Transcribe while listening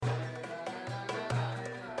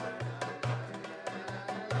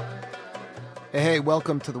Hey,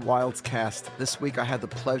 welcome to the Wilds Cast. This week I had the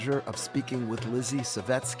pleasure of speaking with Lizzy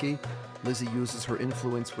Savetsky. Lizzy uses her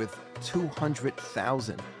influence with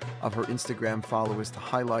 200,000 of her Instagram followers to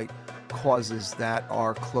highlight causes that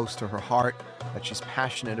are close to her heart, that she's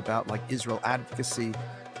passionate about, like Israel advocacy,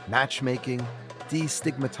 matchmaking,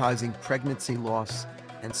 destigmatizing pregnancy loss,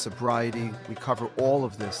 and sobriety. We cover all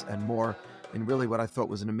of this and more in really what I thought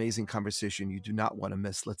was an amazing conversation you do not want to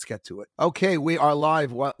miss. Let's get to it. Okay, we are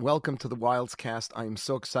live. Welcome to the Wilds Cast. I am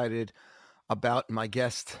so excited about my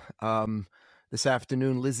guest this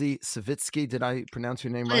afternoon, Lizzy Savetsky. Did I pronounce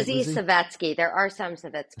your name right, Lizzy Lizzy? Savetsky. There are some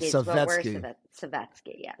Savetskys, but we're Savetsky.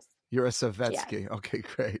 Savetsky, yes. You're a Yes. Savetsky. Okay,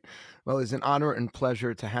 great. Well, it's an honor and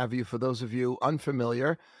pleasure to have you. For those of you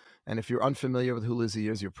unfamiliar, and if you're unfamiliar with who Lizzy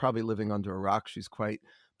is, you're probably living under a rock. She's quite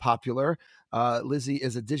popular. Lizzy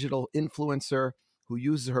is a digital influencer who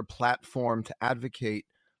uses her platform to advocate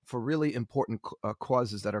for really important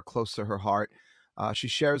causes that are close to her heart. She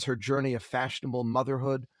shares her journey of fashionable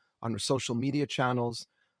motherhood on her social media channels.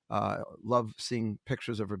 Love seeing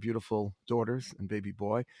pictures of her beautiful daughters and baby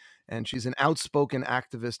boy. And she's an outspoken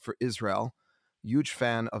activist for Israel, huge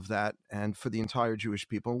fan of that, and for the entire Jewish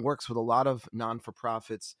people, and works with a lot of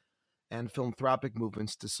non-for-profits and philanthropic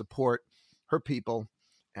movements to support her people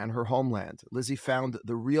and her homeland. Lizzy found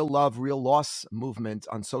the Real Love, Real Loss movement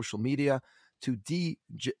on social media to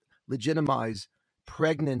delegitimize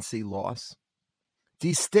pregnancy loss,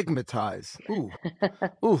 destigmatize.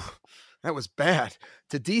 Ooh, that was bad.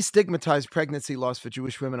 To destigmatize pregnancy loss for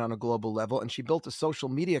Jewish women on a global level. And she built a social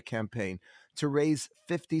media campaign to raise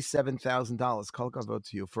 $57,000, kol kavod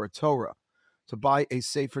to you, for a Torah, to buy a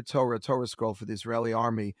Sefer Torah, Torah scroll for the Israeli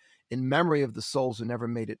army in memory of the souls who never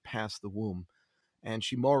made it past the womb. And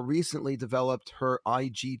she more recently developed her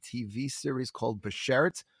IGTV series called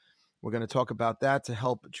Beshert. We're going to talk about that to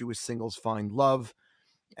help Jewish singles find love.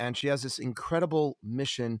 And she has this incredible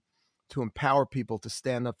mission to empower people to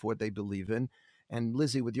stand up for what they believe in. And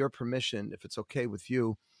Lizzy, with your permission, if it's okay with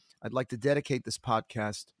you, I'd like to dedicate this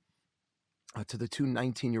podcast to the two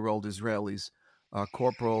 19-year-old Israelis,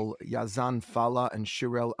 Corporal Yazan Fala and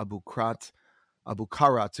Shirel Abukarat,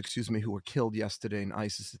 who were killed yesterday in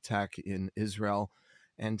ISIS attack in Israel,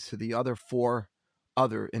 and to the other four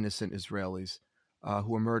other innocent Israelis who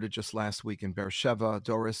were murdered just last week in Beersheba: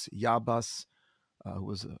 Doris Yabas, who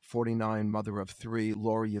was a 49, mother of three;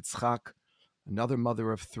 Lori Yitzchak, another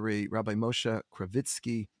mother of three; Rabbi Moshe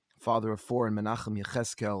Kravitsky, father of four; and Menachem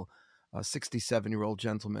Yecheskel, a 67-year-old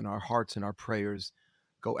gentleman. Our hearts and our prayers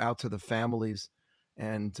go out to the families,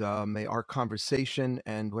 and may our conversation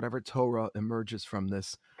and whatever Torah emerges from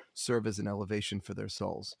this serve as an elevation for their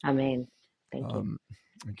souls. Amen. Thank you.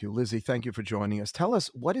 Thank you. Lizzy, thank you for joining us. Tell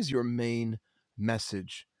us, what is your main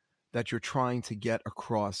message that you're trying to get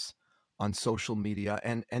across on social media,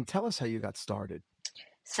 and tell us how you got started.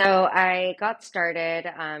 So I got started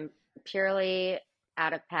purely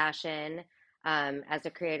out of passion as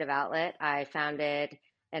a creative outlet. I founded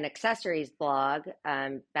an accessories blog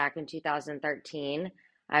back in 2013.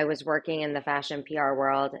 I was working in the fashion PR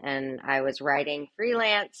world, and I was writing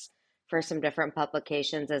freelance for some different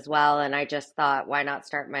publications as well. And I just thought, why not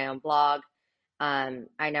start my own blog?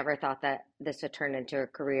 I never thought that this would turn into a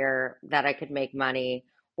career, that I could make money,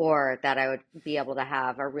 or that I would be able to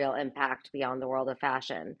have a real impact beyond the world of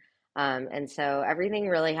fashion. And so everything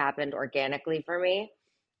really happened organically for me.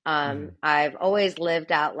 I've always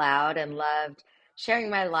lived out loud and loved sharing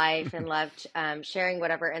my life, and loved sharing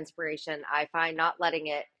whatever inspiration I find, not letting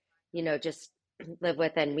it, just live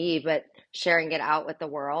within me, but sharing it out with the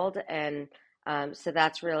world. And so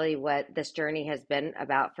that's really what this journey has been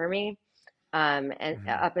about for me, and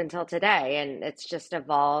up until today. And it's just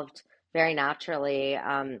evolved very naturally,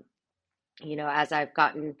 as I've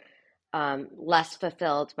gotten less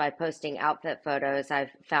fulfilled by posting outfit photos.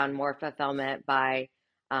 I've found more fulfillment by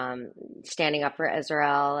standing up for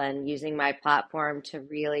Israel and using my platform to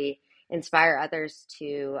really inspire others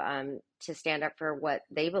to stand up for what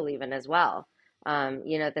they believe in as well.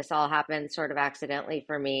 This all happened sort of accidentally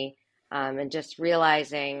for me, and just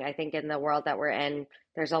realizing, I think in the world that we're in,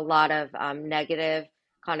 there's a lot of negative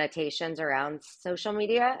connotations around social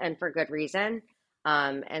media, and for good reason.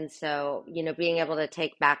 And so, being able to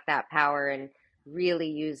take back that power and really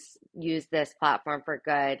use this platform for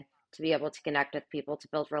good, to be able to connect with people, to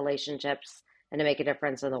build relationships, and to make a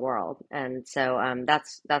difference in the world. And so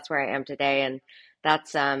that's where I am today, and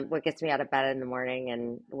that's what gets me out of bed in the morning,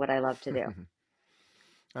 and what I love to do.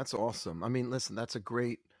 That's awesome. I mean, listen, that's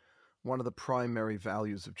one of the primary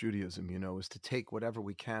values of Judaism, is to take whatever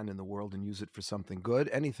we can in the world and use it for something good.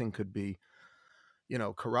 Anything could be,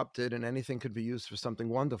 corrupted, and anything could be used for something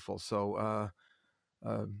wonderful. So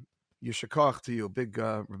Yeshikoch to you, a big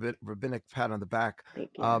rabbinic pat on the back.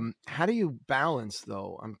 Thank you. How do you balance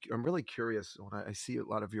though? I'm really curious when I see a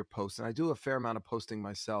lot of your posts, and I do a fair amount of posting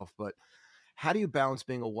myself. But how do you balance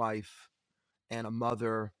being a wife and a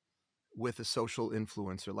mother with a social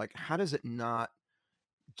influencer? Like, how does it not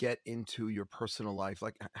get into your personal life?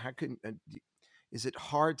 Like, how can is it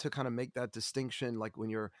hard to kind of make that distinction? Like when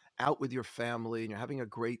you're out with your family and you're having a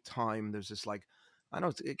great time, there's this like, I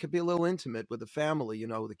know it could be a little intimate with the family,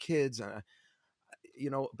 the kids,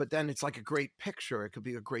 but then it's like a great picture. It could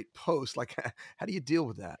be a great post. Like, how do you deal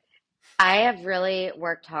with that? I have really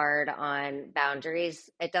worked hard on boundaries.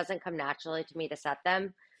 It doesn't come naturally to me to set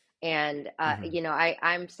them. And, Hmm.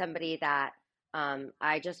 I'm somebody that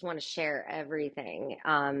I just want to share everything.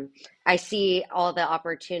 I see all the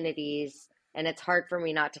opportunities, and it's hard for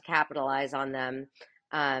me not to capitalize on them.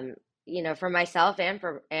 Um, for myself and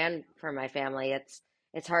for my family,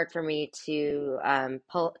 it's hard for me to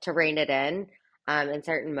rein it in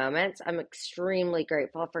certain moments. I'm extremely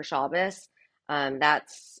grateful for Shabbos.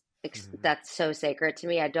 That's Hmm. that's so sacred to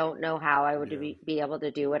me. I don't know how I would Yeah. be able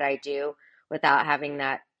to do what I do without having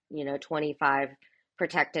that, 25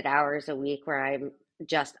 protected hours a week where I'm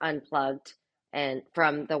just unplugged and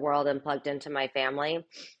from the world and plugged into my family.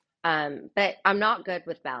 But I'm not good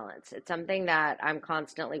with balance. It's something that I'm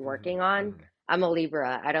constantly Hmm. working on. Hmm. I'm a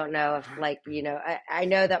Libra. I don't know if, like, I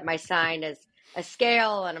know that my sign is a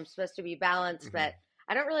scale and I'm supposed to be balanced, Hmm. but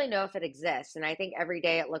I don't really know if it exists. And I think every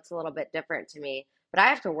day it looks a little bit different to me, but I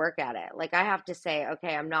have to work at it. Like I have to say,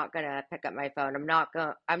 okay, I'm not going to pick up my phone. I'm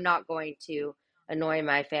not going to annoy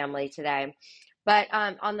my family today. But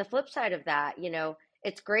on the flip side of that,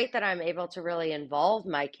 it's great that I'm able to really involve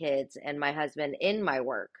my kids and my husband in my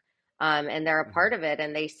work, and they're a Hmm. part of it,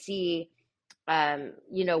 and they see,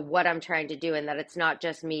 what I'm trying to do, and that it's not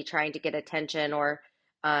just me trying to get attention or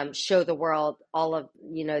show the world all of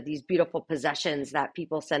these beautiful possessions that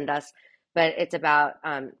people send us, but it's about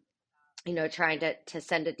trying to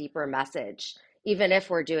send a deeper message, even if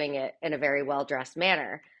we're doing it in a very well dressed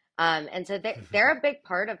manner. And so they're a big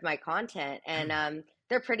part of my content, and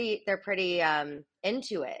they're pretty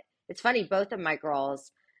into it. It's funny, both of my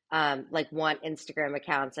girls like want Instagram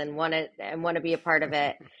accounts and want to be a part of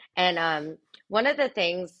it. And one of the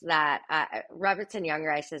things that Robertson Young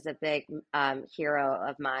Rice is a big hero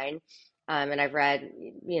of mine, and I've read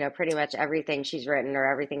pretty much everything she's written or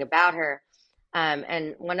everything about her.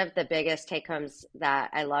 And one of the biggest take homes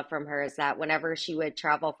that I love from her is that whenever she would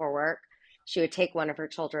travel for work, she would take one of her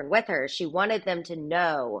children with her. She wanted them to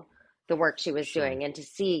know the work she was Sure. doing and to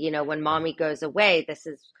see, when Right. mommy goes away, this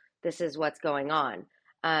is what's going on.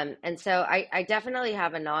 And so I definitely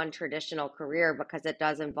have a non-traditional career because it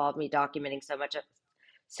does involve me documenting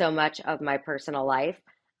so much of my personal life.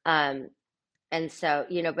 Um, and so,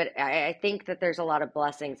 but I think that there's a lot of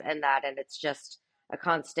blessings in that, and it's just a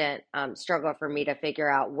constant struggle for me to figure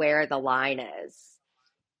out where the line is.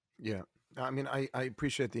 Yeah. I mean, I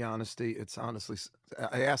appreciate the honesty. It's honestly,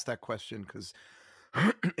 I asked that question because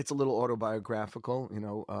it's a little autobiographical.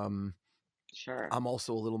 Sure. I'm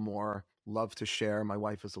also a little more love to share. My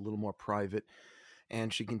wife is a little more private,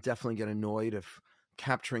 and she can definitely get annoyed if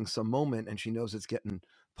capturing some moment and she knows it's getting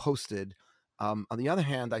posted. On the other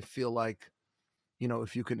hand, I feel like,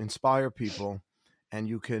 if you can inspire people and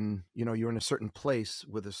you can, you're in a certain place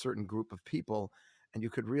with a certain group of people and you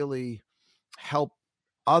could really help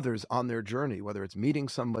others on their journey, whether it's meeting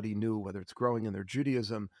somebody new, whether it's growing in their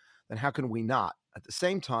Judaism, then how can we not? At the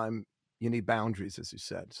same time, you need boundaries, as you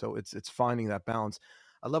said. So it's finding that balance.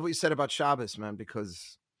 I love what you said about Shabbos, man,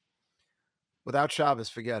 because without Shabbos,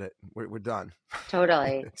 forget it. We're done.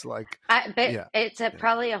 Totally. It's like, But yeah, it's yeah.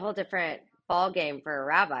 probably a whole different ball game for a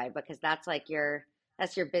rabbi because that's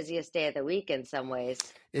your busiest day of the week in some ways.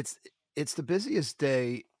 It's it's the busiest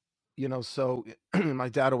day, so my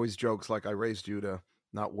dad always jokes like I raised you to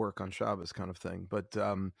not work on Shabbos kind of thing. But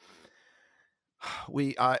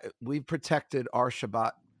we protected our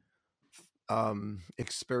Shabbat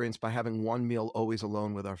experience by having one meal always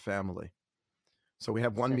alone with our family. So we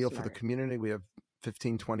have one So meal for the smart. community. We have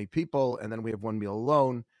 15, 20 people, and then we have one meal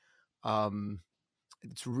alone. Um,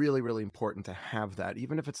 it's really, really important to have that,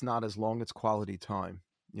 even if it's not as long as quality time,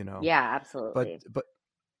 you know. Yeah, But absolutely. but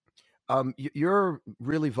you're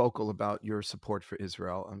really vocal about your support for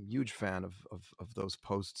Israel. I'm a huge fan of those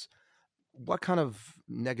posts. What kind of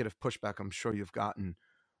negative pushback I'm sure you've gotten?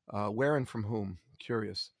 Where and from whom?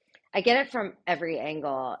 Curious. I get it from every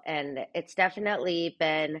angle, and it's definitely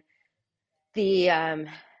been the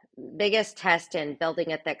biggest test in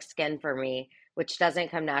building a thick skin for me, which doesn't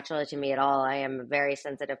come naturally to me at all. I am a very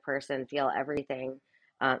sensitive person, feel everything.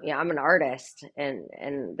 I'm an artist,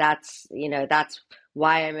 and that's that's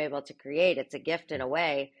why I'm able to create. It's a gift in a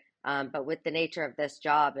way, but with the nature of this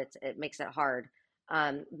job, it makes it hard.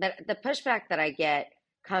 But the pushback that I get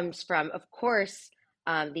comes from, of course,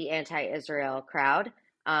 the anti-Israel crowd.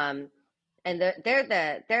 Um, and they're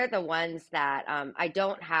the ones that I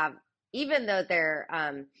don't have, even though their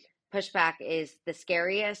pushback is the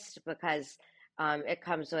scariest because it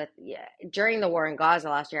comes with, yeah, during the war in Gaza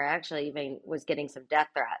last year, I actually even was getting some death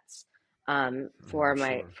threats I'm sure.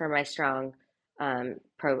 for my strong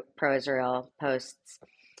pro Israel posts,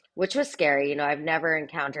 which was scary. I've never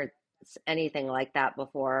encountered anything like that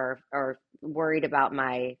before, or worried about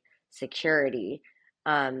my security.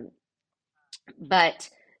 Um, but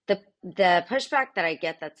the pushback that I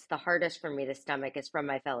get that's the hardest for me to stomach is from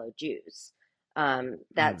my fellow Jews, that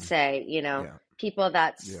Mm, say, yeah, people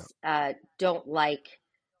that yeah, don't like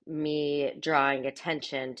me drawing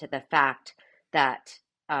attention to the fact that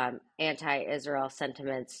anti-Israel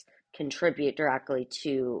sentiments contribute directly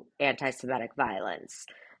to anti-Semitic violence.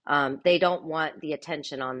 They don't want the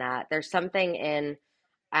attention on that. There's something in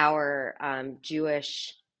our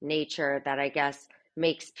Jewish nature that I guess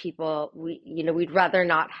makes people, we'd rather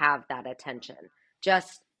not have that attention.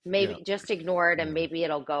 Just yeah, maybe just ignore it and yeah. maybe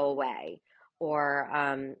it'll go away. Or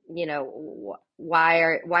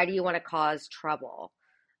why do you want to cause trouble?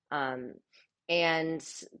 Um, and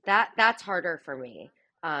that's harder for me,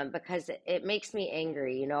 because it makes me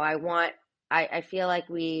angry. I feel like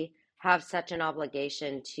we have such an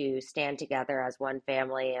obligation to stand together as one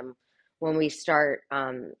family, and when we start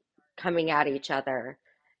coming at each other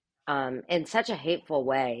in such a hateful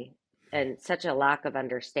way and such a lack of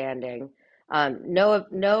understanding,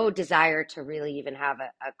 no desire to really even have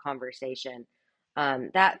a conversation.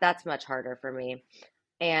 That's much harder for me.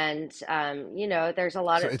 And there's a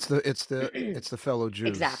lot So of it's the fellow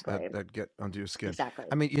Jews that exactly, that get under your skin. I exactly.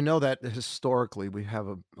 mean, you know that historically we have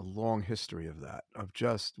a long history of that, of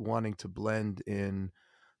just wanting to blend in,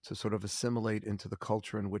 to sort of assimilate into the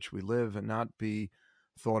culture in which we live and not be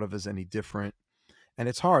thought of as any different. And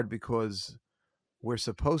it's hard because we're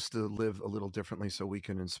supposed to live a little differently so we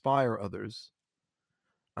can inspire others.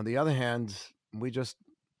 On the other hand, we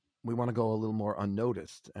want to go a little more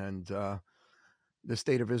unnoticed, and the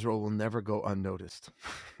state of Israel will never go unnoticed,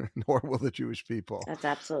 nor will the Jewish people. That's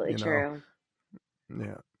absolutely You know, true.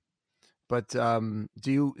 yeah. But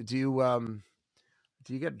do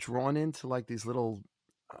you get drawn into like these little,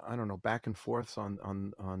 I don't know, back and forths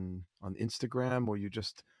on Instagram, or you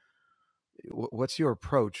just what's your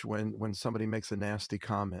approach when somebody makes a nasty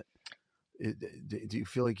comment? Do you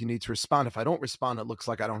feel like you need to respond? If I don't respond, it looks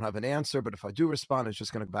like I don't have an answer. But if I do respond, it's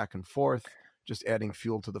just going to go back and forth, just adding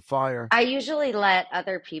fuel to the fire. I usually let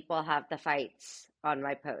other people have the fights on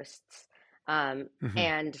my posts, Hmm.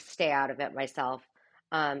 and stay out of it myself.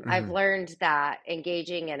 I've Hmm. learned that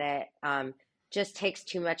engaging in it just takes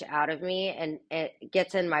too much out of me, and it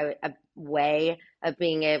gets in my way of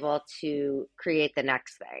being able to create the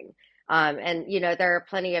next thing. And there are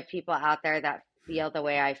plenty of people out there that feel the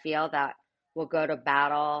way I feel, that will go to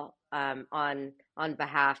battle on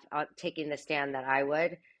behalf, taking the stand that I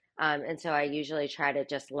would. And so I usually try to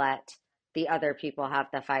just let the other people have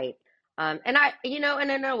the fight. And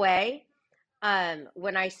and in a way,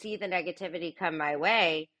 when I see the negativity come my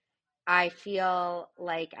way, I feel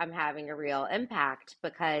like I'm having a real impact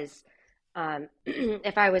because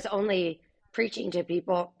if I was only preaching to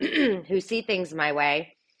people who see things my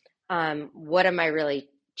way, what am I really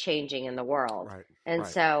changing in the world? Right. And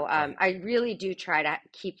Right. so Right. I really do try to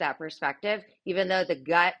keep that perspective, even though the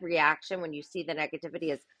gut reaction when you see the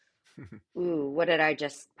negativity is, ooh, what did I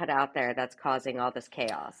just put out there that's causing all this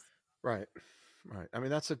chaos? Right. Right. I mean,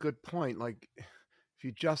 that's a good point. Like, if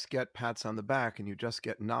you just get pats on the back and you just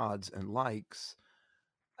get nods and likes,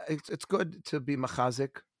 it's good to be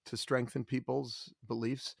machazik, to strengthen people's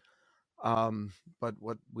beliefs. But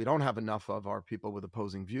what we don't have enough of are people with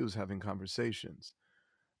opposing views having conversations.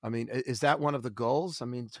 I mean, is that one of the goals? I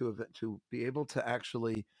mean, to be able to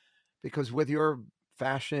actually, because with your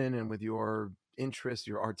fashion and with your interests,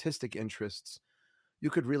 your artistic interests, you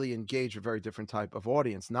could really engage a very different type of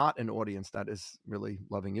audience, not an audience that is really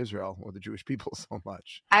loving Israel or the Jewish people so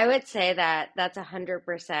much. I would say that that's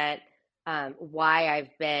 100% why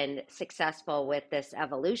I've been successful with this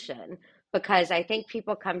evolution, because I think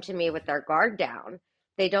people come to me with their guard down.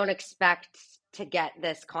 They don't expect to get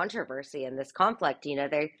this controversy and this conflict.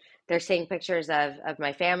 They're seeing pictures of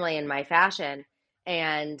my family and my fashion,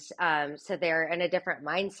 and so they're in a different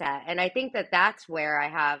mindset. And I think that that's where I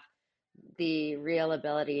have the real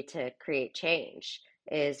ability to create change,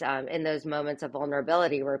 is in those moments of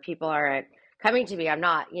vulnerability where people aren't coming to me. I'm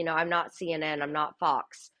not, I'm not CNN, I'm not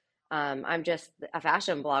Fox. I'm just a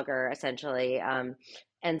fashion blogger essentially.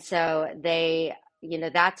 And so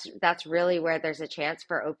that's really where there's a chance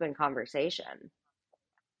for open conversation.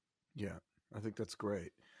 Yeah, I think that's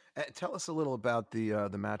great. Tell us a little about the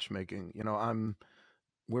matchmaking.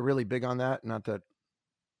 We're really big on that. Not that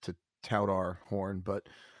to tout our horn, but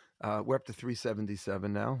we're up to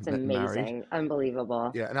 377 now, It's met and married. amazing,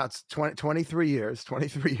 unbelievable. Yeah, now it's 23 years,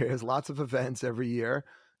 23 years, lots of events every year.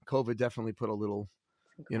 COVID definitely put a little,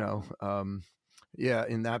 It's you know, incredible. yeah,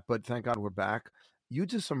 in that, but thank God we're back. You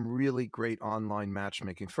do some really great online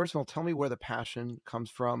matchmaking. First of all, tell me where the passion comes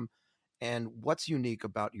from and what's unique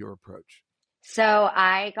about your approach. So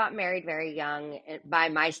I got married very young by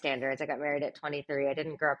my standards. I got married at 23. I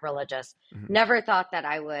didn't grow up religious. Hmm. Never thought that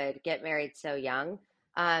I would get married so young.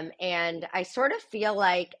 And I sort of feel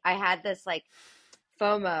like I had this like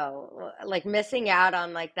FOMO, like missing out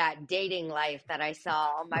on like that dating life that I saw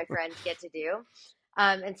all my friends get to do.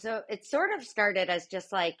 And so it sort of started as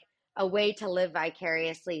just like a way to live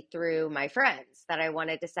vicariously through my friends that I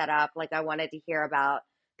wanted to set up. Like I wanted to hear about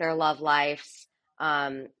their love lives.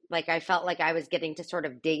 Like I felt like I was getting to sort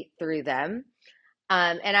of date through them.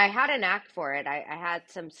 And I had an act for it. I had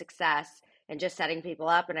some success in just setting people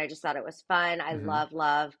up, and I just thought it was fun. I Hmm.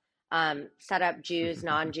 love set up Jews,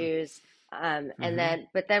 non-Jews, Hmm.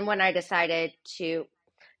 but then when I decided to,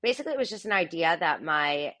 basically, it was just an idea that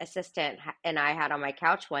my assistant and I had on my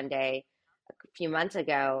couch one day a few months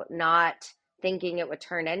ago, not thinking it would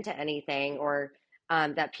turn into anything or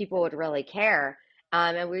that people would really care.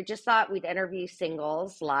 And we just thought we'd interview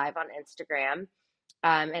singles live on Instagram,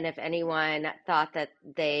 and if anyone thought that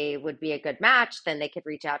they would be a good match, then they could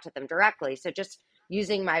reach out to them directly. So just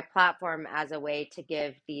using my platform as a way to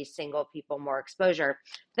give these single people more exposure.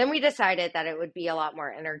 Then we decided that it would be a lot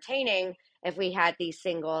more entertaining if we had these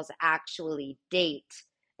singles actually date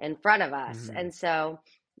in front of us. Hmm. And so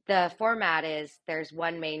the format is there's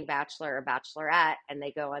one main bachelor or bachelorette, and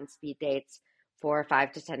they go on speed dates for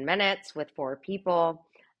 5 to 10 minutes with four people.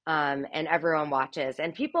 And everyone watches,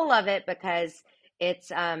 and people love it because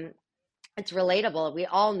it's um it's relatable. We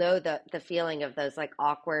all know the feeling of those like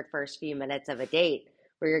awkward first few minutes of a date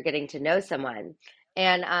where you're getting to know someone.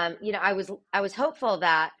 And I was hopeful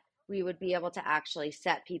that we would be able to actually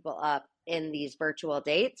set people up in these virtual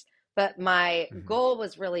dates, but my Hmm. goal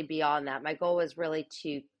was really beyond that. My goal was really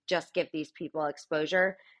to just give these people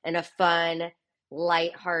exposure in a fun,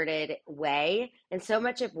 lighthearted way. And so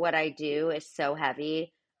much of what I do is so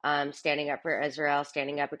heavy, standing up for Israel,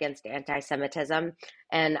 standing up against anti-Semitism,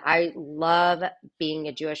 and I love being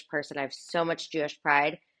a Jewish person. I have so much Jewish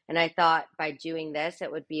pride. And I thought by doing this,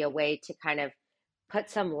 it would be a way to kind of put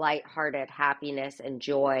some lighthearted happiness and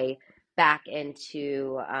joy back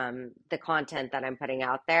into the content that I'm putting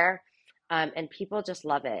out there. And people just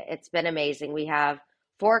love it. It's been amazing. We have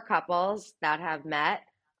four couples that have met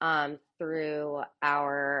through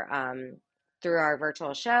our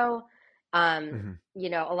virtual show. Hmm.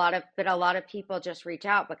 A lot of people just reach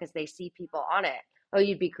out because they see people on it. Oh,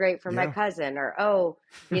 you'd be great for my Yeah. cousin, or oh,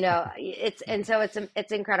 it's and so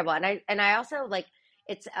it's incredible. And I also like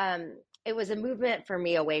it's it was a movement for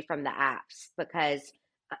me away from the apps because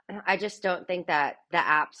I just don't think that the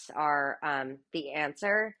apps are the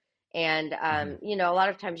answer. And Hmm. a lot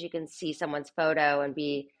of times you can see someone's photo and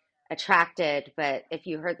be attracted, but if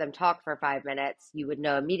you heard them talk for 5 minutes, you would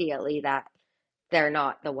know immediately that they're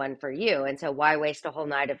not the one for you. And so why waste a whole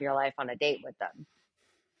night of your life on a date with them?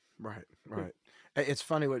 Right, right. It's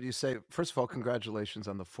funny what you say. First of all, congratulations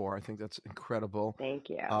on the four. I think that's incredible. Thank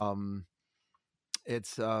you. Um,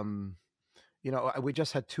 it's we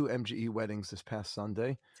just had two MGE weddings this past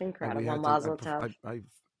Sunday, It's and we incredible. had to. Mazel tov. I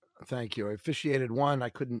thank you. I officiated one. I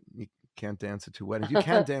couldn't. You can't dance at two weddings. You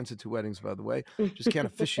can dance at two weddings, by the way. Just can't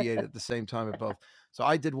officiate at the same time at both. So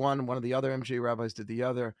I did one. One of the other MGE rabbis did the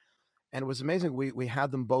other, and it was amazing. We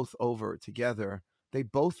had them both over together. They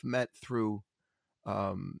both met through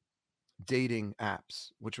um, dating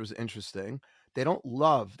apps, which was interesting. They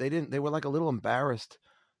didn't, they were like a little embarrassed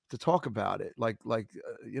to talk about it. Like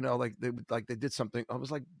they did something. I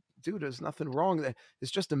was like, dude, there's nothing wrong.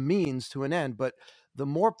 It's just a means to an end. But the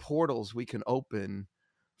more portals we can open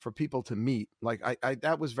for people to meet, like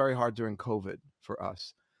that was very hard during COVID for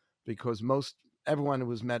us because everyone who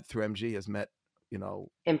was met through MG has met, you know,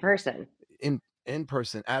 In person. in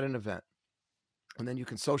person at an event, and then you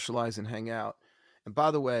can socialize and hang out. And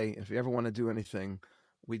by the way, if you ever want to do anything,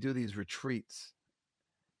 we do these retreats.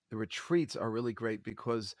 The retreats are really great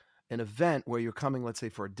because an event where you're coming, let's say,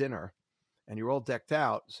 for a dinner and you're all decked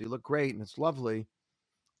out, so you look great and it's lovely,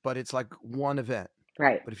 but it's like one event.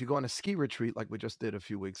 Right. But if you go on a ski retreat like we just did a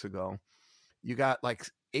few weeks ago, you got like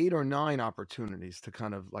 8 or 9 opportunities to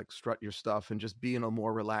kind of like strut your stuff and just be in a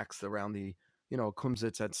more relaxed around the,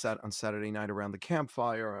 kumsitz on Saturday night around the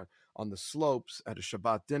campfire, on the slopes at a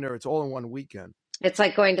Shabbat dinner. It's all in one weekend. It's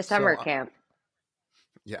like going to So summer camp.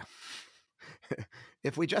 yeah,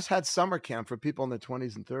 if we just had summer camp for people in their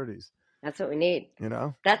 20s and 30s, That's what we need. you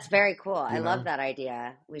know, That's very cool. I you love know. that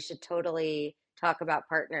idea. We should totally talk about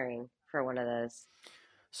partnering for one of those.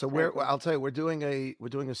 So Very we're cool. I'll tell you, we're doing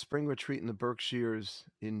a spring retreat in the Berkshires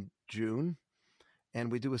in June,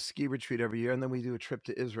 and we do a ski retreat every year, and then we do a trip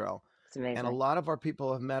to Israel. It's And a amazing. lot of our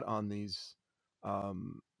people have met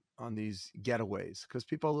um, on these getaways because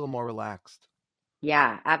people are a little more relaxed,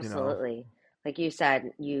 Yeah, you know. absolutely. Like you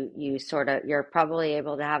said, you sort of you're probably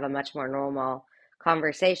able to have a much more normal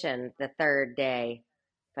conversation the third day,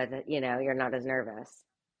 but you're not as nervous.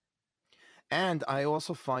 And I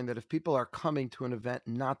also find that if people are coming to an event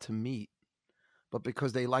not to meet, but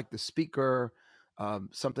because they like the speaker,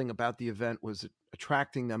 something about the event was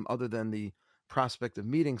attracting them other than the prospect of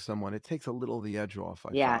meeting someone, it takes a little of the edge off,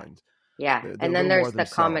 I Yeah. find. Yeah. They're And a then little more there's the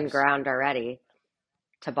common themselves. ground already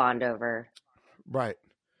to bond over. Right.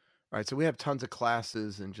 Right. So we have tons of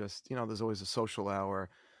classes and just, there's always a social hour.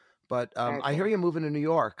 But Very I hear cool. you're moving to New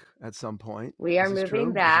York at some point. We are Is this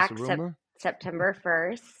moving true? Is this a back rumor? September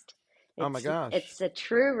 1st. Oh my gosh. It's a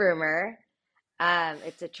true rumor.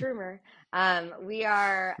 It's a troomer. We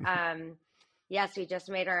are, yes, we just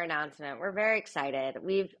made our announcement. We're very excited.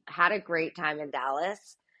 We've had a great time in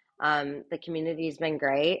Dallas. The community's been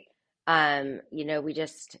great.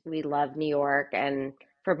 We love New York, and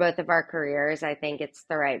for both of our careers, I think it's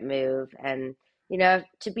the right move. And,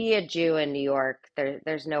 to be a Jew in New York,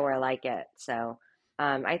 there's nowhere like it. So,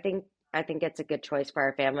 I think it's a good choice for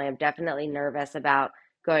our family. I'm definitely nervous about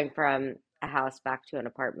going from a house back to an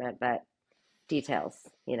apartment, but details.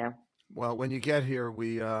 Well, when you get here,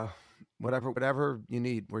 we whatever you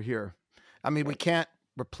need, we're here. I mean, we Great. can't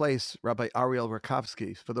replace Rabbi Ariel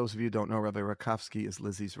Rakovsky. For those of you who don't know, Rabbi Rakovsky is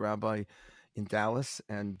Lizzie's rabbi in Dallas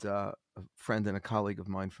and a friend and a colleague of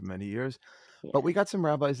mine for many years. But Yeah. we got some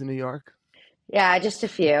rabbis in New York. Yeah, just a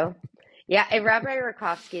few. Yeah, and Rabbi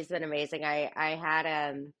Rakovsky's been amazing. I had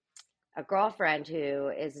a girlfriend who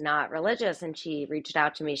is not religious, and she reached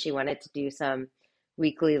out to me. She wanted to do some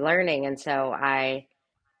weekly learning, and so I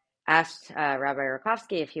asked Rabbi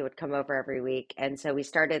Rakovsky if he would come over every week, and so we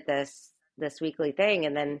started this weekly thing,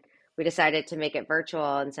 and then we decided to make it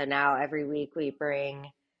virtual, and so now every week we bring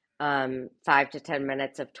 5 to 10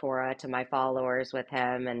 minutes of Torah to my followers with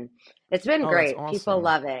him, and it's been Oh, that's great. People awesome.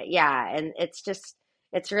 love it, yeah, and it's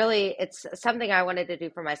something I wanted to do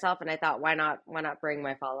for myself, and I thought why not bring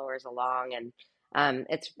my followers along, and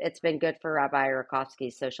it's been good for Rabbi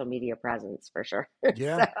Rakovsky's social media presence for sure.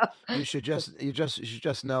 Yeah, So you should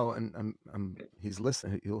just know, and he's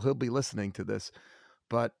listening. He'll be listening to this.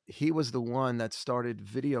 But he was the one that started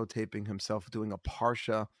videotaping himself doing a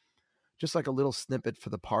parsha, just like a little snippet for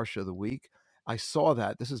the parsha of the week. I saw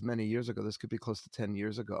that. This is many years ago. This could be close to 10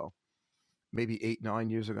 years ago, maybe 8, 9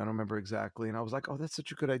 years ago. I don't remember exactly. And I was like, oh, that's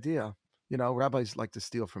such a good idea. Rabbis like to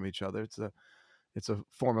steal from each other. It's a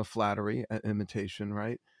form of flattery, imitation,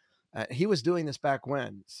 right? He was doing this back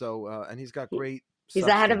when, so and he's got he, great he's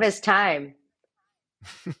ahead of his substance. time.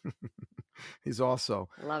 he's also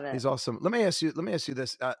Love it. he's awesome. Let me ask you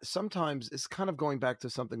this. Sometimes it's kind of going back to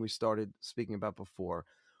something we started speaking about before.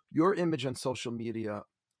 Your image on social media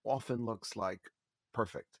often looks like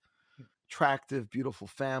perfect, attractive, beautiful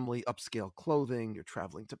family, upscale clothing. You're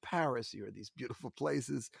traveling to Paris. You're in these beautiful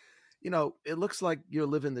places. It looks like you're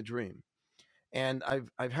living the dream. And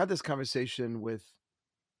I've had this conversation with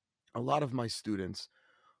a lot of my students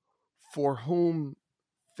for whom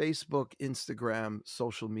Facebook, Instagram,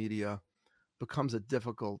 social media becomes a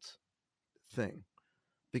difficult thing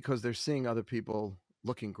because they're seeing other people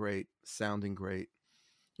looking great, sounding great.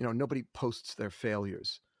 Nobody posts their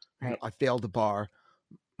failures. Right. I failed the bar.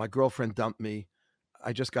 My girlfriend dumped me.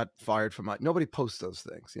 I just got fired from my. Nobody posts those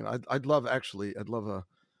things. I'd love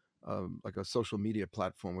like a social media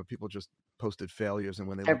platform where people just posted failures and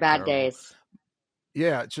when they They're look bad terrible. days.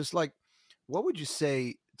 Yeah, it's just like, what would you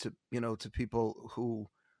say to people who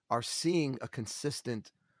are seeing a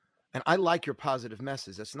consistent. And I like your positive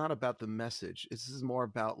message. It's not about the message. This is more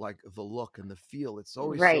about like the look and the feel. It's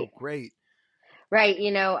always so Right. great. Right.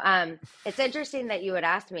 It's interesting that you would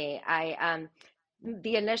ask me.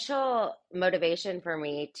 The initial motivation for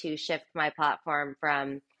me to shift my platform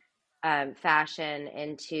from fashion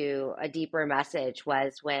into a deeper message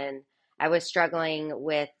was when I was struggling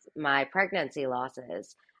with my pregnancy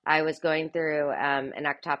losses. I was going through an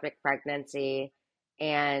ectopic pregnancy,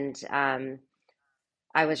 and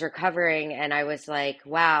I was recovering, and I was like,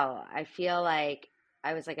 wow, I feel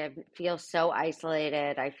so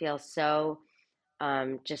isolated. I feel so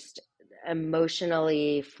just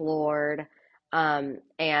emotionally floored.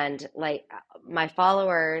 And like my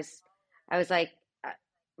followers, I was like, uh,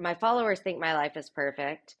 my followers think my life is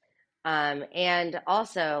perfect. And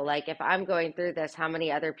also, like, if I'm going through this, how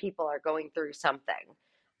many other people are going through something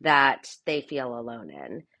that they feel alone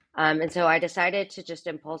in? And so I decided to just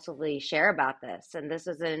impulsively share about this. And this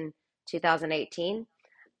was in 2018.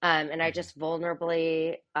 And I Mhm. just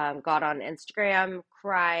vulnerably got on Instagram,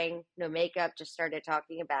 crying, no makeup, just started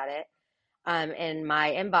talking about it. And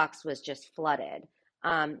my inbox was just flooded.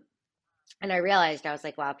 Um, and I realized, I was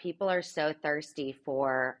like, wow, people are so thirsty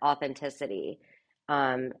for authenticity.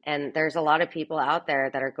 And there's a lot of people out there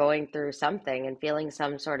that are going through something and feeling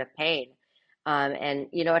some sort of pain. And,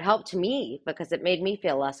 it helped me because it made me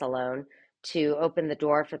feel less alone to open the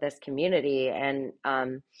door for this community. And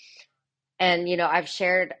I've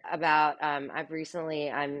shared about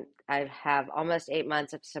I have almost 8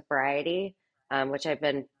 months of sobriety, which I've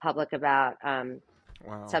been public about,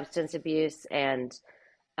 Wow. substance abuse, and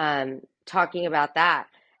talking about that.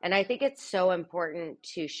 And I think it's so important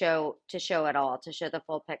to show it all, to show the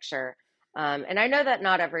full picture. And I know that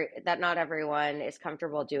not everyone is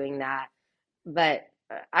comfortable doing that, but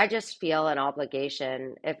I just feel an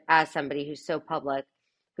obligation, if as somebody who's so public,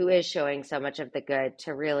 who is showing so much of the good,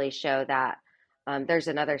 to really show that there's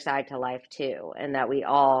another side to life too, and that we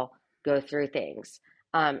all go through things.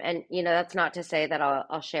 And that's not to say that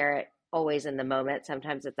I'll share it always in the moment.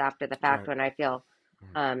 Sometimes it's after the fact Right. when I feel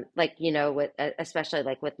like with especially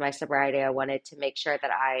like with my sobriety, I wanted to make sure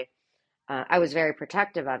that I was very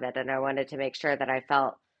protective of it, and I wanted to make sure that I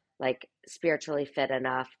felt like spiritually fit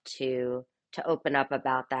enough to open up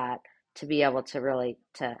about that, to be able to really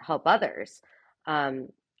to help others. Um,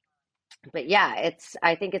 but yeah,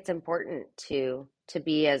 I think it's important to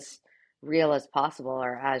be as real as possible,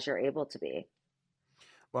 or as you're able to be.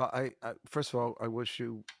 Well, I first of all, I wish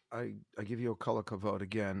you, I give you a color kavod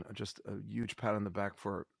again, just a huge pat on the back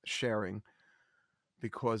for sharing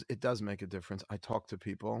because it does make a difference. I talk to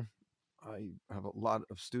people. I have a lot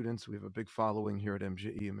of students. We have a big following here at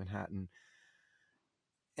MGE in Manhattan.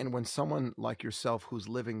 And when someone like yourself who's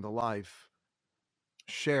living the life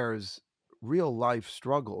shares real life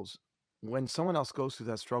struggles, when someone else goes through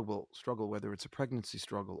that struggle, whether it's a pregnancy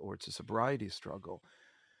struggle or it's a sobriety struggle,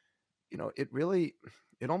 it really,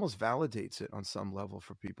 it almost validates it on some level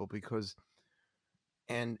for people because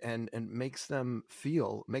and makes them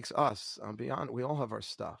feel, makes us beyond, we all have our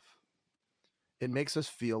stuff. It makes us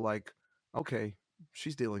feel like, okay,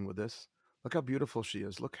 she's dealing with this. Look how beautiful she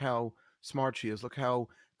is. Look how smart she is. Look how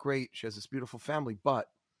great she has this beautiful family. But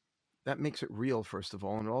that makes it real, first of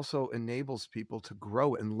all, and it also enables people to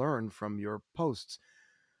grow and learn from your posts.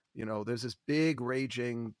 There's this big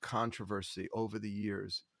raging controversy over the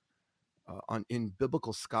years on in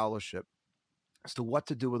biblical scholarship as to what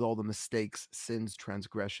to do with all the mistakes, sins,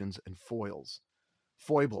 transgressions, and foibles,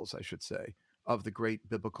 I should say, of the great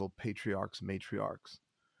biblical patriarchs, matriarchs.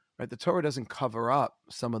 Right? The Torah doesn't cover up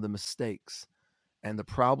some of the mistakes and the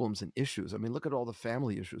problems and issues. I mean, look at all the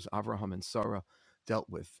family issues Abraham and Sarah dealt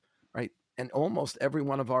with, right? And almost every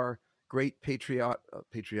one of our great patriarchal,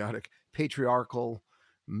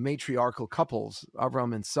 matriarchal couples,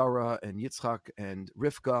 Abraham and Sarah and Yitzchak and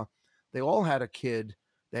Rivka, they all had a kid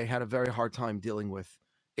they had a very hard time dealing with,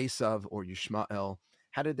 Esav or Yishmael.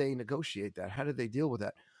 How did they negotiate that? How did they deal with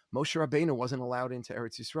that? Moshe Rabbeinu wasn't allowed into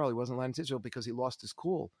Eretz Yisrael. He wasn't allowed into Israel because he lost his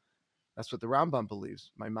cool. That's what the Rambam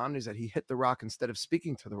believes. My mom is that he hit the rock instead of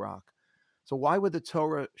speaking to the rock. So why would the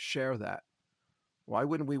Torah share that? Why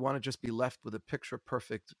wouldn't we want to just be left with a picture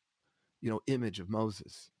perfect, image of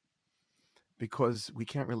Moses? Because we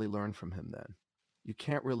can't really learn from him then. You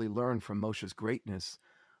can't really learn from Moshe's greatness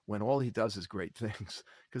when all he does is great things.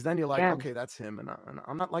 Because then you're like, Yeah, okay, that's him, and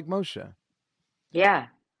I'm not like Moshe. yeah.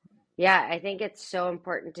 Yeah, I think it's so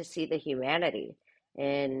important to see the humanity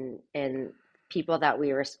in people that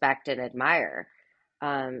we respect and admire,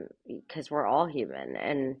 because we're all human,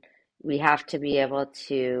 and we have to be able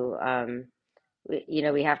to,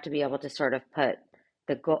 we have to be able to sort of put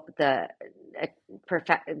uh,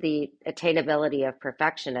 the attainability of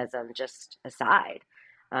perfectionism just aside,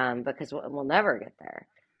 because we'll never get there.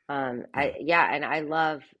 Yeah. And I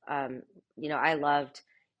loved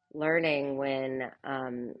learning when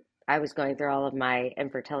I was going through all of my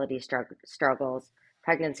infertility struggles,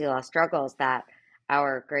 pregnancy loss struggles, that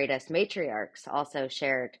our greatest matriarchs also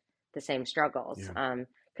shared the same struggles. Yeah.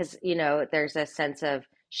 Because, there's a sense of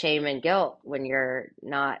shame and guilt when you're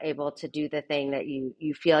not able to do the thing that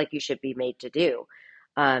you feel like you should be made to do.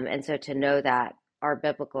 And so to know that. our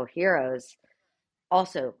biblical heroes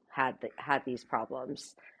also had these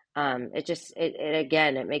problems. It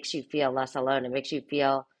again, it makes you feel less alone. It makes you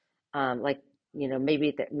feel like,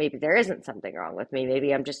 maybe there isn't something wrong with me.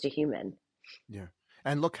 Maybe I'm just a human. Yeah.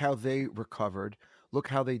 And look how they recovered. Look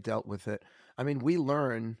how they dealt with it. I mean,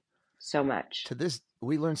 So much.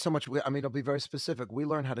 we learn so much. I mean, I'll be very specific. We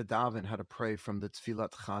learn how to daven, how to pray from the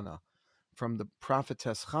Tfilat Chana, from the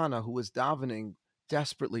prophetess Chana, who was davening,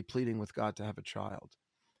 desperately pleading with God to have a child.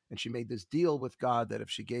 And she made this deal with God that if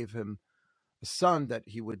she gave him a son, that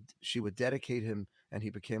she would dedicate him, and he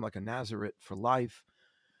became like a Nazarite for life.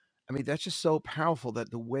 I mean, that's just so powerful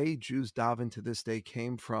that the way Jews daven to this day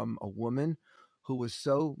came from a woman who was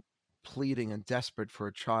so pleading and desperate for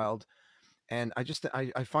a child. And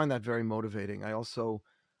I find that very motivating. I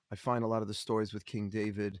find a lot of the stories with King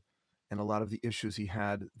David and a lot of the issues he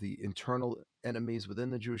had, the internal enemies within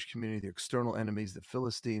the Jewish community, the external enemies, the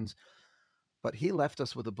Philistines. But he left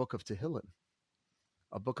us with a book of Tehillim,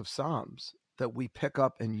 a book of Psalms that we pick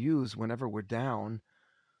up and use whenever we're down,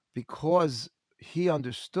 because he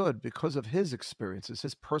understood, because of his experiences,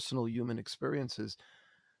 his personal human experiences,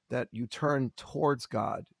 that you turn towards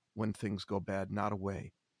God when things go bad, not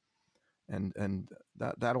away. And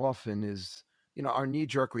that often is, our knee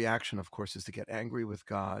jerk reaction, of course, is to get angry with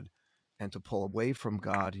God and to pull away from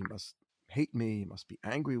God. He must hate me. He must be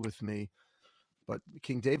angry with me. But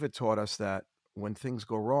King David taught us that when things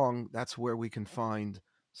go wrong, that's where we can find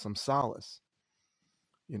some solace.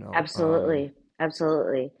 You know, Absolutely.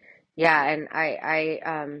 Absolutely. Yeah, and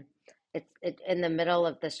in the middle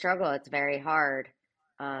of the struggle, it's very hard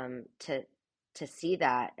to see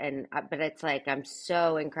that. And but it's like I'm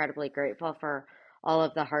so incredibly grateful for all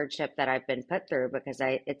of the hardship that I've been put through, because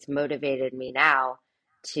I it's motivated me now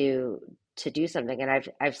to to do something. And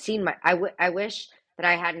I've seen I wish that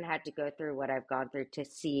I hadn't had to go through what I've gone through to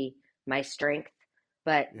see my strength,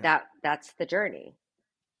 but yeah, that's the journey.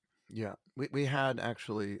 yeah. We had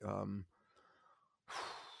actually.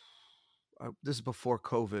 This is before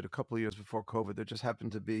COVID, a couple of years before COVID. There just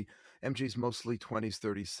happened to be MG's mostly 20s,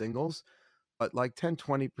 30s singles, but like 10,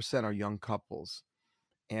 20% are young couples.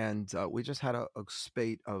 And we just had a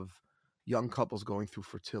spate of young couples going through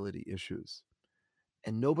fertility issues.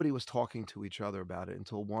 And nobody was talking to each other about it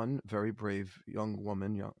until one very brave young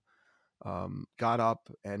woman got up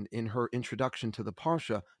and, in her introduction to the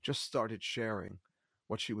Parsha, just started sharing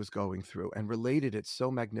what she was going through and related it so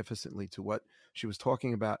magnificently to what she was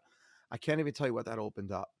talking about. I can't even tell you what that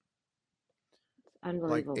opened up. Like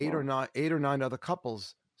Unbelievable. 8 or 9 other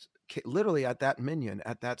couples, literally at that minyan,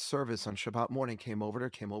 at that service on Shabbat morning, came over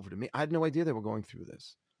to me. I had no idea they were going through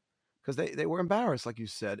this, because they were embarrassed, like you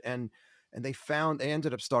said, and they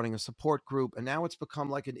ended up starting a support group, and now it's become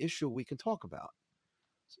like an issue we can talk about.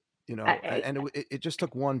 I, And it just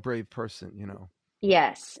took one brave person.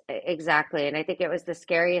 Yes, exactly. And I think it was the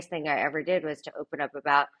scariest thing I ever did was to open up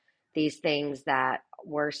about these things that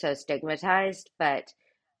were so stigmatized. But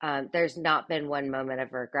there's not been one moment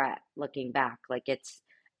of regret looking back. Like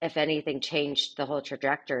if anything, changed the whole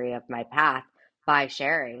trajectory of my path by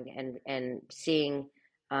sharing and seeing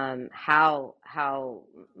how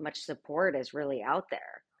much support is really out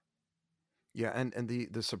there. Yeah, and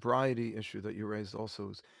the sobriety issue that you raised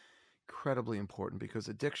also is incredibly important, because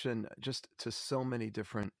addiction, just to so many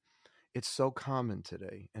different, it's so common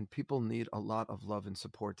today, and people need a lot of love and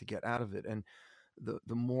support to get out of it. And the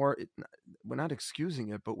more we're not excusing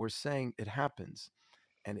it, but we're saying it happens,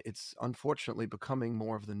 and it's unfortunately becoming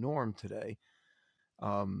more of the norm today.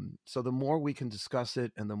 So the more we can discuss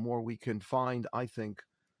it, and the more we can find, I think,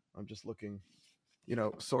 I'm just looking,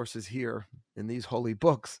 sources here in these holy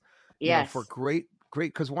books, for Yes, great,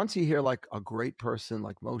 because once you hear like a great person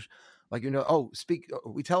like Moshe, like, oh,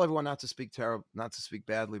 we tell everyone not to speak terrible, not to speak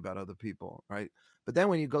badly about other people, right? But then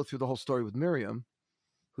when you go through the whole story with Miriam,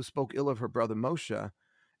 who spoke ill of her brother Moshe,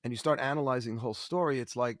 and you start analyzing the whole story,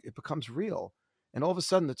 it's like it becomes real. And all of a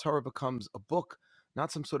sudden, the Torah becomes a book,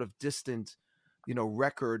 not some sort of distant,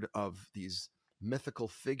 record of these mythical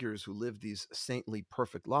figures who live these saintly,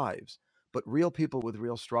 perfect lives, but real people with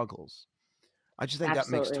real struggles. I just think that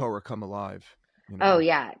makes absolutely. Torah come alive, you Oh know?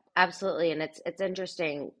 yeah, absolutely. And it's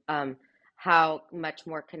interesting how much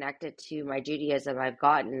more connected to my Judaism I've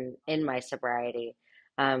gotten in my sobriety,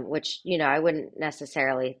 which, I wouldn't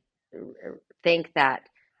necessarily think that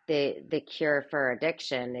the cure for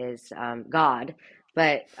addiction is God,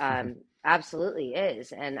 but absolutely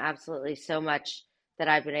is, and absolutely so much that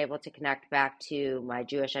I've been able to connect back to my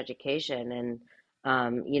Jewish education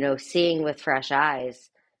and seeing with fresh eyes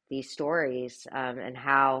these stories, and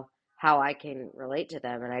how I can relate to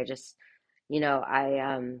them. And I just,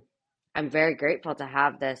 I'm very grateful to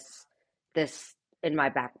have this in my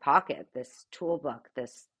back pocket, this tool book,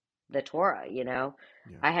 the Torah,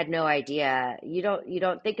 Yeah. I had no idea. You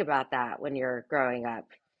don't think about that when you're growing up.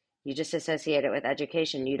 You just associate it with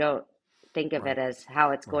education. You don't think of it Right. as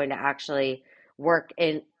how it's Right. going to actually work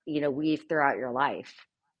in, weave throughout your life.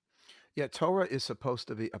 Yeah, Torah is supposed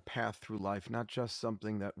to be a path through life, not just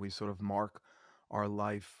something that we sort of mark our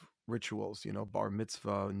life rituals, bar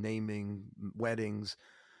mitzvah, naming, weddings,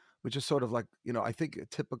 which is sort of like, I think a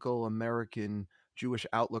typical American Jewish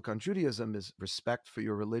outlook on Judaism is respect for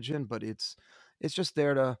your religion, but it's just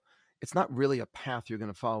there to it's not really a path you're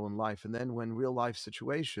going to follow in life. And then when real life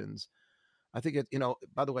situations, I think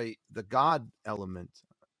by the way, the God element,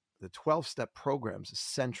 the 12-step programs is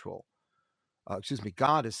central. Excuse me,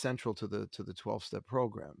 God is central to the 12-step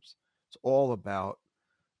programs. It's all about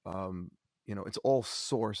it's all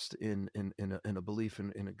sourced in a belief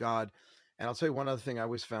in a God. And I'll tell you one other thing I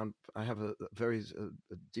always found. I have a very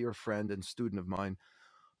a dear friend and student of mine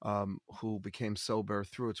who became sober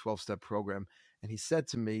through a 12-step program, and he said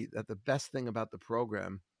to me that the best thing about the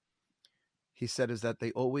program, he said, is that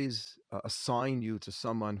they always assign you to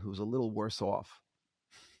someone who's a little worse off.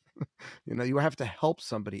 You have to help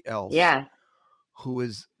somebody else Yeah. who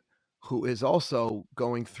is also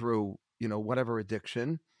going through whatever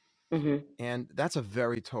addiction, Hmm. and that's a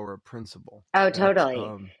very Torah principle. Oh, That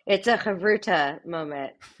totally. It's a Chavruta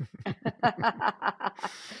moment.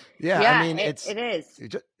 yeah, I Yeah, mean, it is.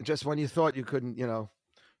 just when you thought you couldn't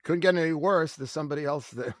get any worse, there's somebody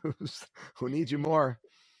else who needs you more.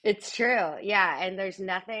 It's true. Yeah. And there's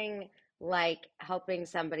nothing like helping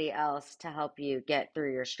somebody else to help you get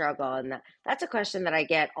through your struggle. And that's a question that I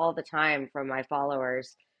get all the time from my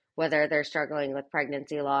followers, whether they're struggling with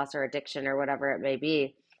pregnancy loss or addiction or whatever it may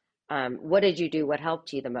be. What did you do? What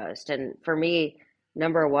helped you the most? And for me,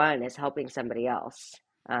 number one is helping somebody else.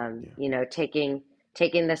 Yeah.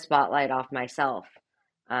 Taking the spotlight off myself.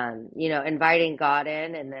 Inviting God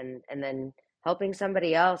in, and then helping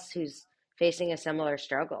somebody else who's facing a similar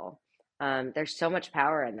struggle. There's so much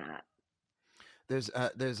power in that. There's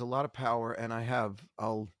a lot of power, and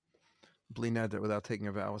I'll bleed that without taking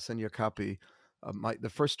a vow. I'll send you a copy. The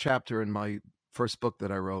first chapter in my first book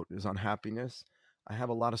that I wrote is on happiness. I have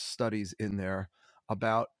a lot of studies in there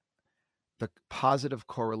about the positive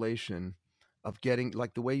correlation of getting,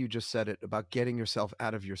 like the way you just said it, about getting yourself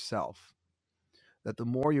out of yourself. That the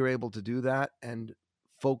more you're able to do that and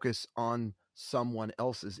focus on someone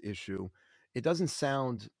else's issue, it doesn't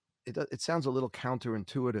sound it sounds a little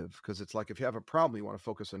counterintuitive, because it's like if you have a problem, you want to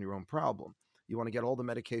focus on your own problem. You want to get all the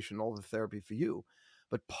medication, all the therapy for you.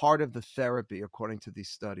 But part of the therapy, according to these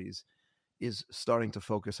studies, is starting to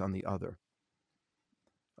focus on the other.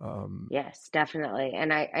 Um, Yes, definitely.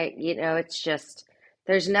 And it's just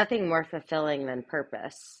there's nothing more fulfilling than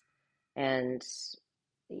purpose. And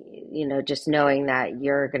just knowing that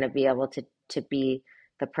you're going to be able to be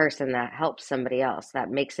the person that helps somebody else,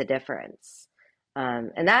 that makes a difference.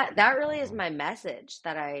 And that really is my message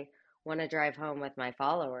that I want to drive home with my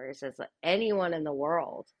followers is that anyone in the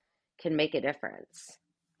world can make a difference.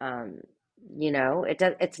 Um,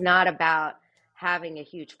 it's not about having a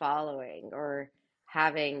huge following or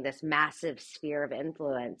having this massive sphere of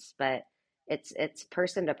influence, but it's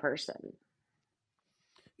person to person.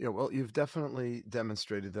 yeah, well, you've definitely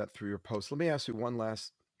demonstrated that through your posts. Let me ask you one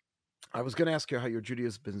last. I was going to ask you how your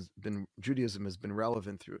Judaism has been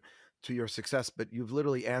relevant through to your success, but you've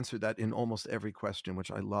literally answered that in almost every question,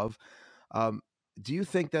 which I love. Um, do you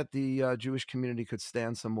think that the Jewish community could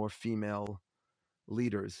stand some more female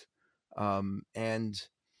leaders?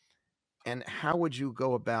 And how would you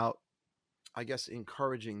go about, I guess,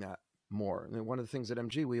 encouraging that more? And one of the things at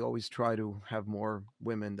MG, we always try to have more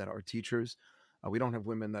women that are teachers. We don't have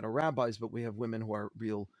women that are rabbis, but we have women who are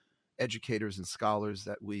real educators and scholars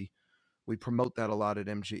that we promote that a lot at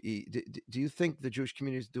MGE. Do you think the Jewish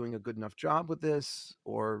community is doing a good enough job with this,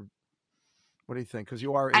 or what do you think? Because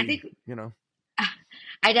you are I think you know,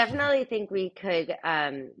 I definitely think we could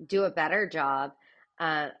do a better job.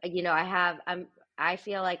 I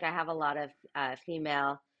feel like I have a lot of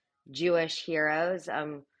female Jewish heroes.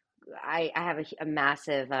 I have a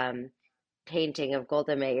massive painting of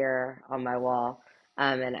Golda Meir on my wall.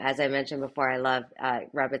 And as I mentioned before, I love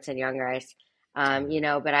Rebbetzin Young Rice. oh,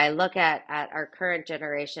 yeah. But I look at our current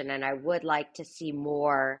generation, and I would like to see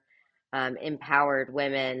more empowered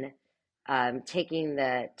women taking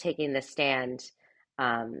the stand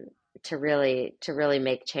um, to really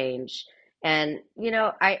make change. And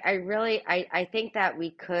I think that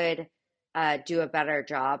we could do a better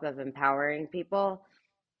job of empowering people,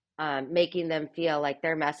 making them feel like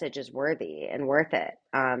their message is worthy and worth it.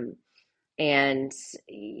 And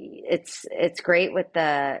it's great with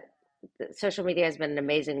social media has been an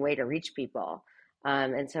amazing way to reach people.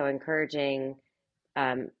 And so encouraging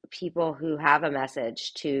people who have a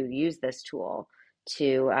message to use this tool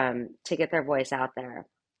to get their voice out there.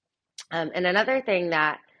 And another thing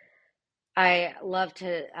that I love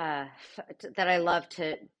to I love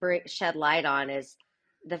to shed light on is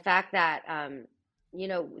the fact that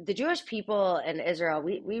the Jewish people in Israel,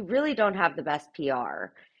 we really don't have the best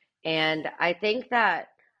PR, and I think that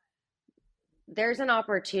there's an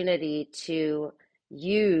opportunity to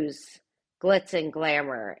use glitz and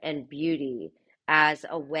glamour and beauty as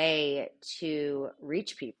a way to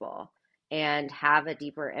reach people and have a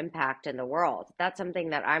deeper impact in the world. That's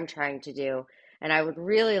something that I'm trying to do, and I would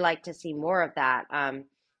really like to see more of that.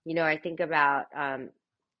 I think about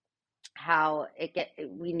how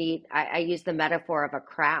we need, I use the metaphor of a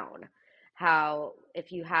crown, how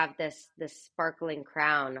if you have this sparkling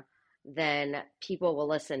crown, then people will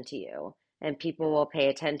listen to you and people will pay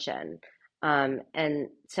attention. And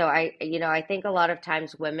so I think a lot of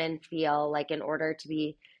times women feel like in order to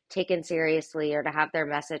be taken seriously or to have their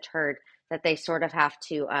message heard, that they sort of have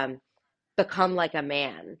to become like a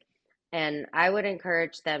man. And I would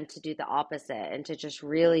encourage them to do the opposite and to just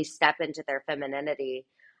really step into their femininity,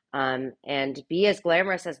 and be as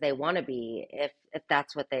glamorous as they want to be, if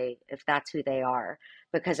that's who they are,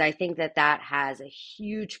 because I think that that has a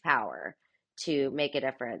huge power to make a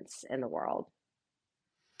difference in the world.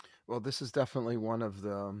 Well, this is definitely one of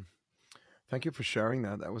the. Thank you for sharing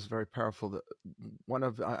that. That was very powerful. One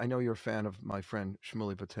of I know you're a fan of my friend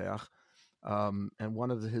Shmuley Bateach, and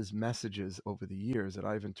one of his messages over the years that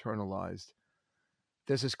I've internalized.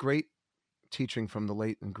 There's this great teaching from the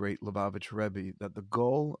late and great Lubavitch Rebbe that the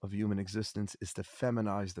goal of human existence is to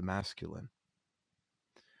feminize the masculine,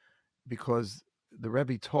 because the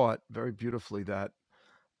Rebbe taught very beautifully that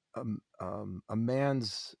a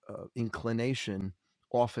man's inclination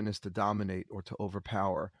often is to dominate or to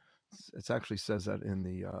overpower. It actually says that in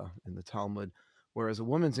the Talmud, whereas a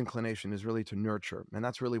woman's inclination is really to nurture, and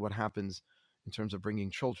that's really what happens in terms of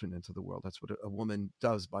bringing children into the world. That's what a woman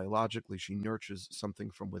does biologically. She nurtures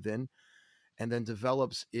something from within, and then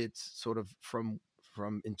develops it sort of from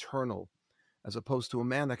internal, as opposed to a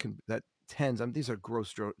man that tends. I mean, these are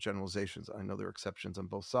gross generalizations. I know there are exceptions on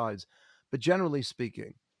both sides, but generally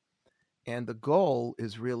speaking, and the goal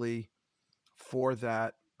is really for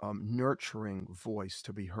that nurturing voice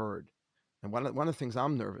to be heard. And one of the things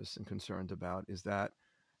I'm nervous and concerned about is that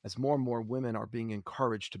as more and more women are being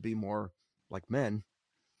encouraged to be more like men,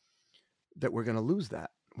 that we're going to lose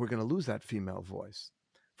that. We're going to lose that female voice.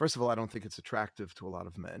 First of all, I don't think it's attractive to a lot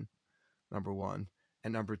of men, number one.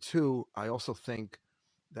 And number two, I also think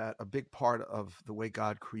that a big part of the way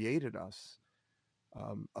God created us,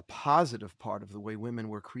 a positive part of the way women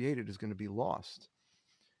were created, is going to be lost.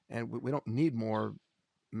 And we don't need more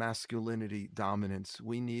masculinity dominance.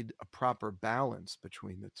 We need a proper balance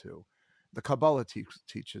between the two. The Kabbalah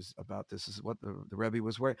teaches about this. This is what the Rebbe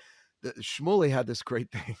was wearing. Shmuley had this great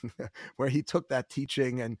thing where he took that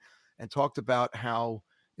teaching and talked about how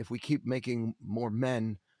if we keep making more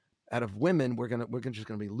men out of women, we're just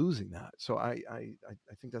gonna be losing that. So I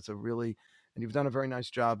think that's a really, and you've done a very nice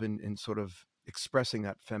job in sort of expressing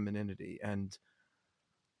that femininity. And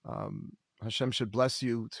Hashem should bless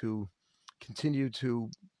you to continue to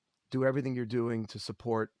do everything you're doing to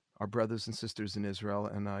support our brothers and sisters in Israel.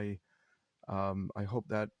 And I hope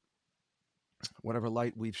that whatever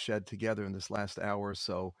light we've shed together in this last hour or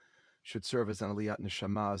so should serve as an aliyat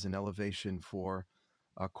neshama, as an elevation for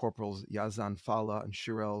Corporals Yazan Fala and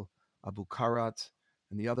Shirel Abu Karat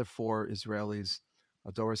and the other four Israelis,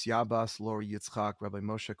 Doris Yabas, Lori Yitzchak, Rabbi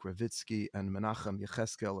Moshe Kravitsky, and Menachem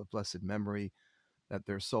Yecheskel of blessed memory, that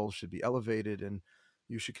their souls should be elevated, and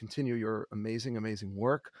you should continue your amazing, amazing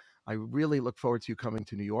work. I really look forward to you coming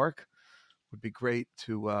to New York. It would be great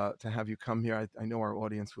to have you come here. I know our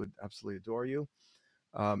audience would absolutely adore you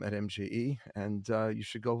at MJE, and you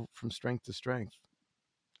should go from strength to strength.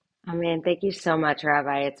 I mean, thank you so much,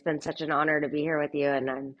 Rabbi. It's been such an honor to be here with you,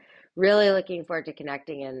 and I'm really looking forward to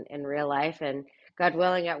connecting in real life. And God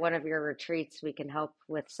willing, at one of your retreats, we can help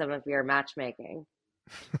with some of your matchmaking.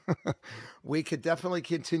 We could definitely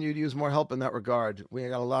continue to use more help in that regard. We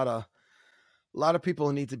got a lot of people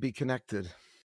who need to be connected.